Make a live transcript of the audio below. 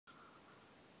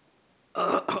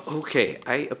Okay,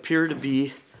 I appear to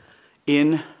be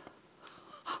in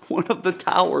one of the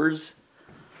towers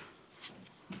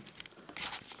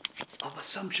of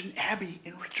Assumption Abbey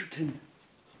in Richardson.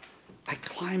 I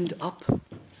climbed up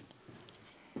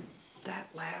that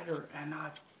ladder and I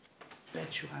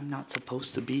bet you I'm not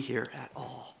supposed to be here at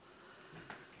all.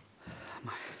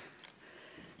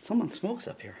 Someone smokes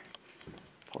up here.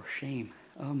 For shame.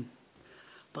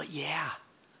 But yeah.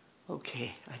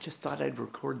 Okay, I just thought I'd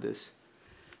record this.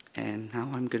 And now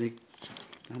I'm gonna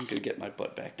get my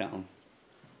butt back down.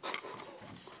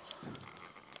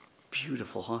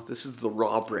 Beautiful, huh? This is the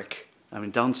raw brick. I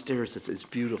mean, downstairs it's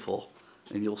beautiful,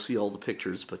 and you'll see all the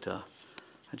pictures. But I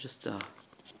just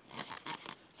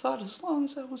thought as long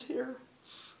as I was here,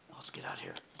 let's get out of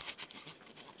here.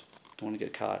 Don't want to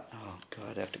get caught. Oh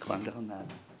God, I have to climb down that.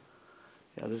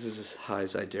 Yeah, this is as high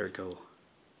as I dare go.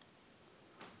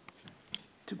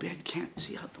 Too bad you can't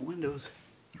see out the windows.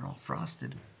 They're all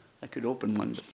frosted. I could open one, but